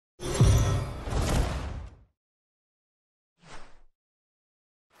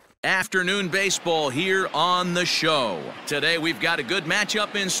Afternoon baseball here on the show. Today we've got a good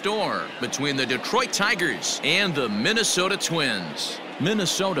matchup in store between the Detroit Tigers and the Minnesota Twins.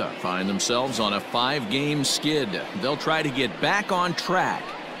 Minnesota find themselves on a 5-game skid. They'll try to get back on track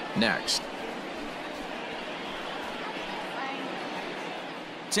next.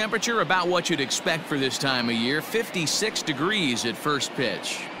 Temperature about what you'd expect for this time of year, 56 degrees at first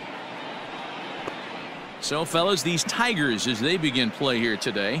pitch. So, fellas, these Tigers, as they begin play here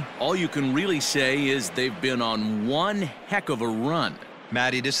today, all you can really say is they've been on one heck of a run.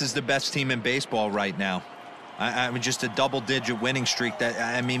 Matty, this is the best team in baseball right now. I mean, just a double-digit winning streak that,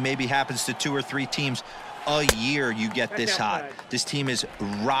 I mean, maybe happens to 2 or 3 teams a year you get this hot. This team is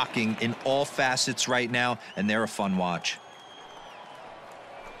rocking in all facets right now, and they're a fun watch.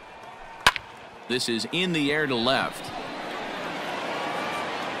 This is in the air to left.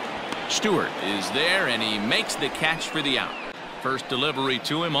 Stewart is there, and he makes the catch for the out. First delivery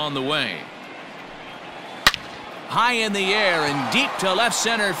to him on the way. High in the air and deep to left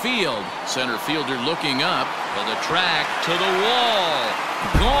center field. Center fielder looking up for the track to the wall.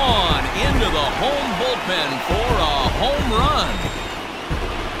 Gone into the home bullpen for a home run.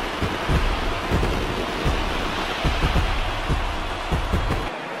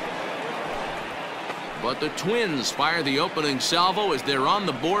 But the Twins fire the opening salvo as they're on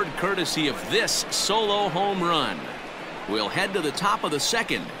the board courtesy of this solo home run. We'll head to the top of the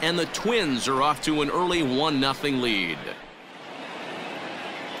second, and the Twins are off to an early 1-0 lead.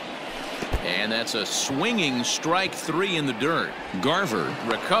 And that's a swinging strike 3 in the dirt. Garver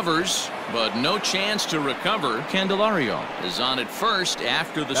recovers, but no chance to recover. Candelario is on at first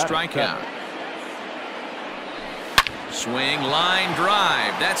after the strikeout. Swing, line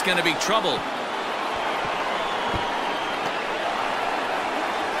drive. That's going to be trouble.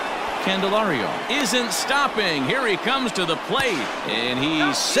 Candelario isn't stopping. Here he comes to the plate, and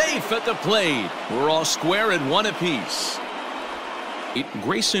he's safe at the plate. We're all square at 1 apiece.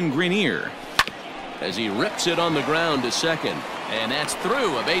 Grayson Greenier as he rips it on the ground to second, and that's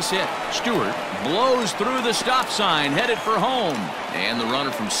through, a base hit. Stewart blows through the stop sign, headed for home, and the runner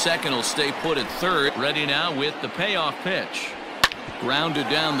from second will stay put at third. Ready now with the payoff pitch. Grounded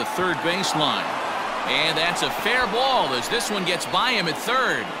down the third baseline. And that's a fair ball as this one gets by him at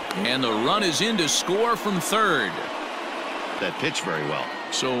third. And the run is in to score from third. That pitch very well.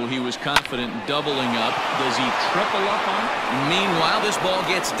 So he was confident doubling up. Does he triple up on it? Meanwhile, this ball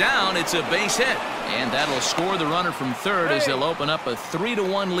gets down. It's a base hit. And that'll score the runner from third as they'll open up a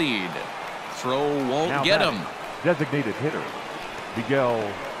 3-1 lead. Throw won't now get him. Designated hitter,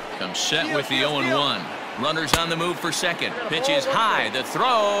 Miguel. Comes set with the 0-1. Runners on the move for second. Pitch is high. The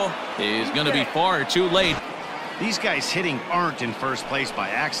throw is going to be far too late. These guys hitting aren't in first place by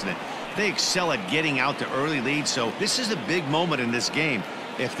accident. They excel at getting out to early leads, so this is a big moment in this game.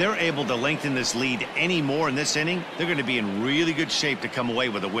 If they're able to lengthen this lead any more in this inning, they're going to be in really good shape to come away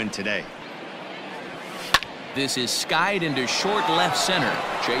with a win today. This is skied into short left center.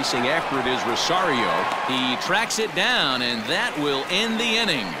 Chasing after it is Rosario. He tracks it down, and that will end the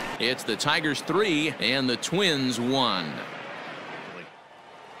inning. It's the Tigers 3 and the Twins 1.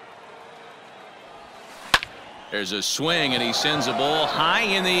 There's a swing, and he sends a ball high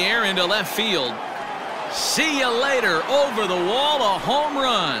in the air into left field. See you later. Over the wall, a home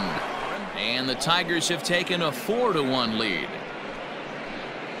run. And the Tigers have taken a 4-1 lead.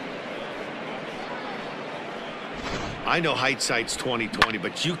 I know hindsight's 20/20,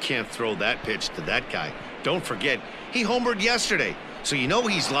 but you can't throw that pitch to that guy. Don't forget, he homered yesterday, so you know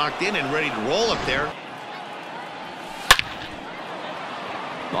he's locked in and ready to roll up there.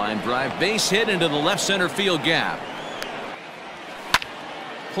 Line drive, base hit into the left center field gap.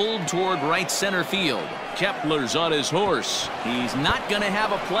 Pulled toward right center field. Kepler's on his horse. He's not going to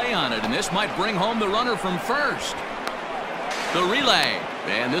have a play on it, and this might bring home the runner from first. The relay.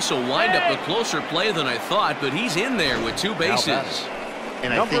 And this will wind up a closer play than I thought, but he's in there with 2 bases.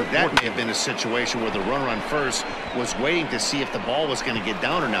 And I think that may have been a situation where the runner on first was waiting to see if the ball was going to get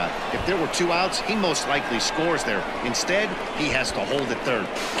down or not. If there were 2 outs, he most likely scores there. Instead, he has to hold at third.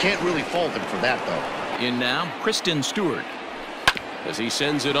 Can't really fault him for that, though. In now, Kristen Stewart as he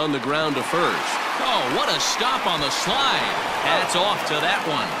sends it on the ground to first. Oh, what a stop on the slide. Hats off to that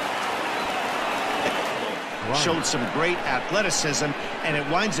one. Showed some great athleticism, and it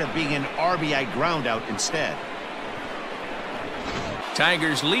winds up being an RBI ground out instead.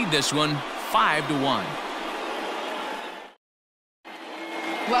 Tigers lead this one 5-1.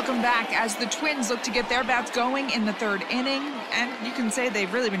 Welcome back as the Twins look to get their bats going in the 3rd inning, and you can say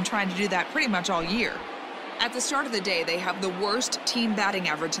they've really been trying to do that pretty much all year. At the start of the day, they have the worst team batting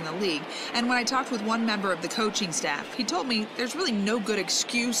average in the league. And when I talked with one member of the coaching staff, he told me there's really no good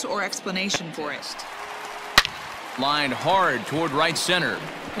excuse or explanation for it. Lined hard toward right center.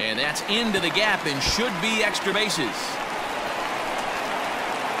 And that's into the gap and should be extra bases.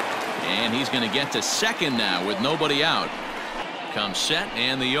 And he's going to get to second now with nobody out. Comes set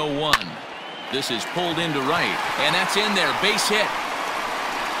and the 0-1. This is pulled into right. And that's in there. Base hit.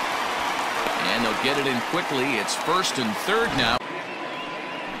 And they'll get it in quickly. It's first and third now.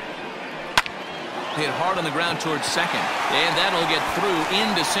 Hit hard on the ground towards second. And that'll get through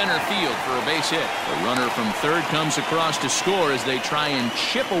into center field for a base hit. The runner from third comes across to score as they try and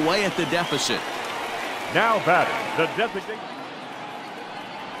chip away at the deficit. Now batting, the designated.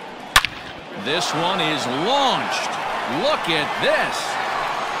 This one is launched. Look at this.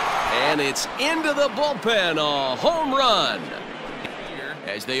 And it's into the bullpen. A home run.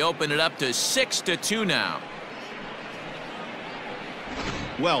 As they open it up to 6-2 now.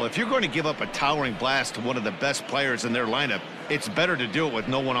 Well, if you're going to give up a towering blast to one of the best players in their lineup, it's better to do it with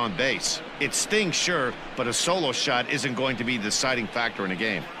no one on base. It stings, sure, but a solo shot isn't going to be the deciding factor in a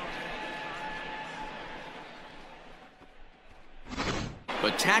game.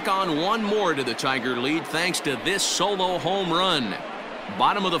 But tack on one more to the Tiger lead thanks to this solo home run.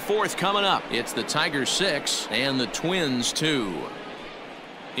 Bottom of the fourth coming up. It's the Tigers 6 and the Twins 2.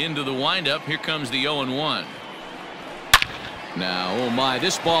 Into the windup. Here comes the 0-1. Now, oh my,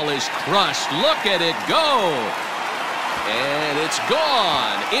 this ball is crushed. Look at it go. And it's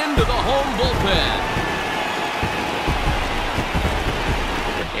gone into the home bullpen.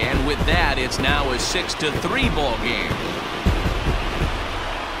 And with that, it's now a 6-3 ball game.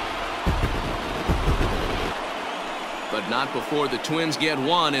 But not before the Twins get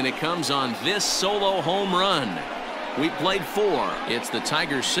one, and it comes on this solo home run. We played 4. It's the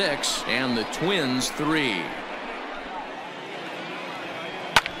Tigers 6 and the Twins 3.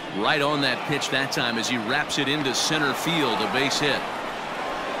 Right on that pitch that time as he wraps it into center field, a base hit.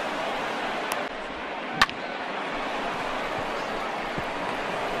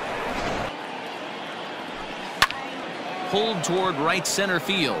 Pulled toward right center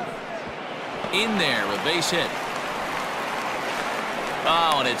field. In there, a base hit.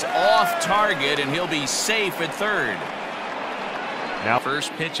 Oh, and it's off target, and he'll be safe at third. Now,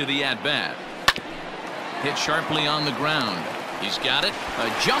 first pitch of the at-bat. Hit sharply on the ground. He's got it. A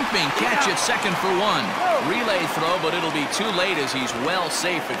jumping catch at second for 1. Relay throw, but it'll be too late as he's well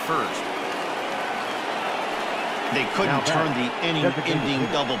safe at first. They couldn't turn the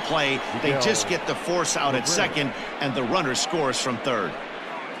inning-ending double play. They just get the force out at second, and the runner scores from third.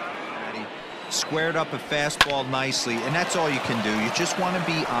 Squared up a fastball nicely, and that's all you can do. You just want to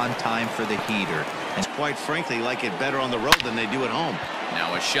be on time for the heater. And quite frankly, like it better on the road than they do at home.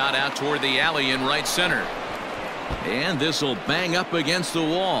 Now a shot out toward the alley in right center. And this will bang up against the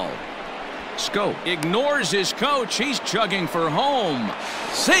wall. Schoop ignores his coach. He's chugging for home.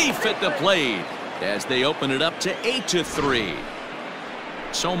 Safe at the plate as they open it up to 8-3.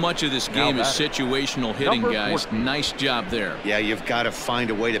 So much of this game is situational hitting, guys. Nice job there. Yeah, you've got to find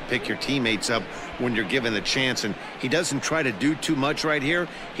a way to pick your teammates up when you're given the chance, and he doesn't try to do too much right here.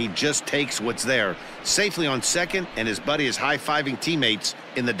 He just takes what's there. Safely on second, and his buddy is high-fiving teammates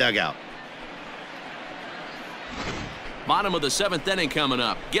in the dugout. Bottom of the 7th inning coming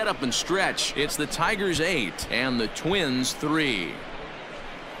up. Get up and stretch. It's the Tigers 8 and the Twins 3.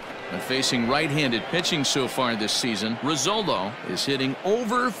 And facing right-handed pitching so far this season, Rizzolo is hitting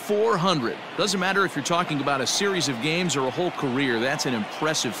over 400. Doesn't matter if you're talking about a series of games or a whole career. That's an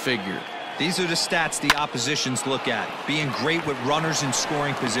impressive figure. These are the stats the oppositions look at. Being great with runners in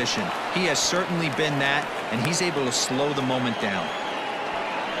scoring position. He has certainly been that, and he's able to slow the moment down.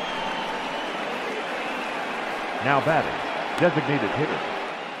 now batting, designated hitter.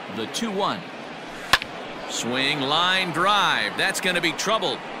 The 2-1. Swing, line drive. That's going to be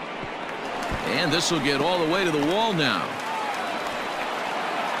troubled. And this will get all the way to the wall now.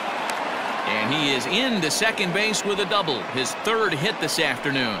 And he is into second base with a double. His third hit this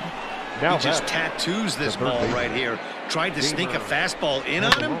afternoon. He just tattoos this ball right here. Tried to sneak a fastball in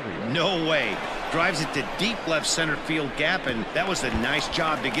on him? No way. Drives it to deep left center field gap, and that was a nice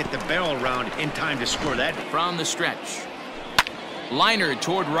job to get the barrel around in time to score that. From the stretch. Liner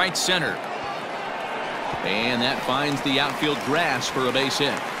toward right center. And that finds the outfield grass for a base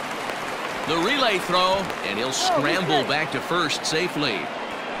hit. The relay throw, and he'll scramble back to first safely.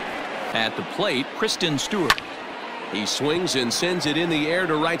 At the plate, Kristen Stewart. He swings and sends it in the air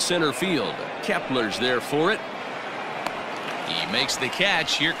to right center field. Kepler's there for it. He makes the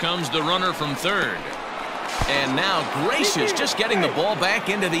catch. Here comes the runner from third. And now Gracious just getting the ball back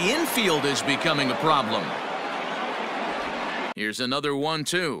into the infield is becoming a problem. Here's another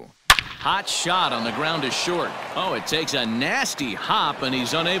 1-2. Hot shot on the ground is short. Oh, it takes a nasty hop, and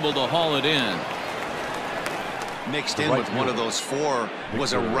he's unable to haul it in. Mixed in with one of those 4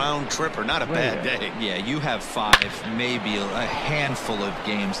 was a round tripper. Not a bad day. Yeah, you have 5, maybe a handful of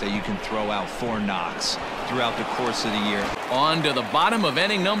games that you can throw out 4 knocks throughout the course of the year. On to the bottom of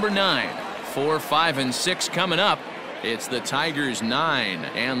inning number 9. 4, 5, and 6 coming up. It's the Tigers 9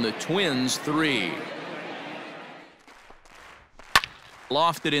 and the Twins 3.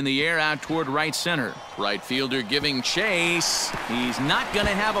 Lofted in the air out toward right center. Right fielder giving chase. He's not going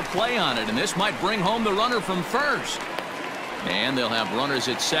to have a play on it, and this might bring home the runner from first. And they'll have runners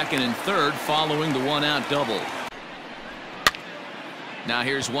at second and third following the 1-out double. Now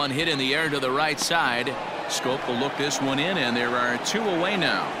here's one hit in the air to the right side. Schoop will look this one in, and there are 2 away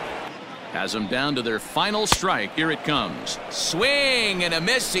now. Has them down to their final strike. Here it comes. Swing and a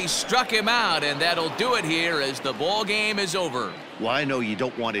miss. He struck him out, and that'll do it here as the ball game is over. Well, I know you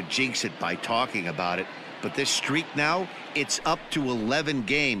don't want to jinx it by talking about it, but this streak now, it's up to 11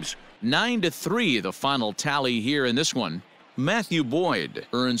 games. 9-3 the final tally here in this one. Matthew Boyd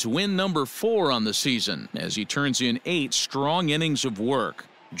earns win number 4 on the season as he turns in 8 strong innings of work.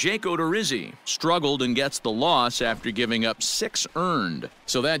 Jake Odorizzi struggled and gets the loss after giving up 6 earned.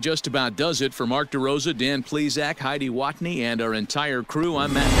 So that just about does it for Mark DeRosa, Dan Plesac, Heidi Watney, and our entire crew.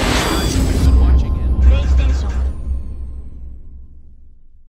 I'm Matt Benson.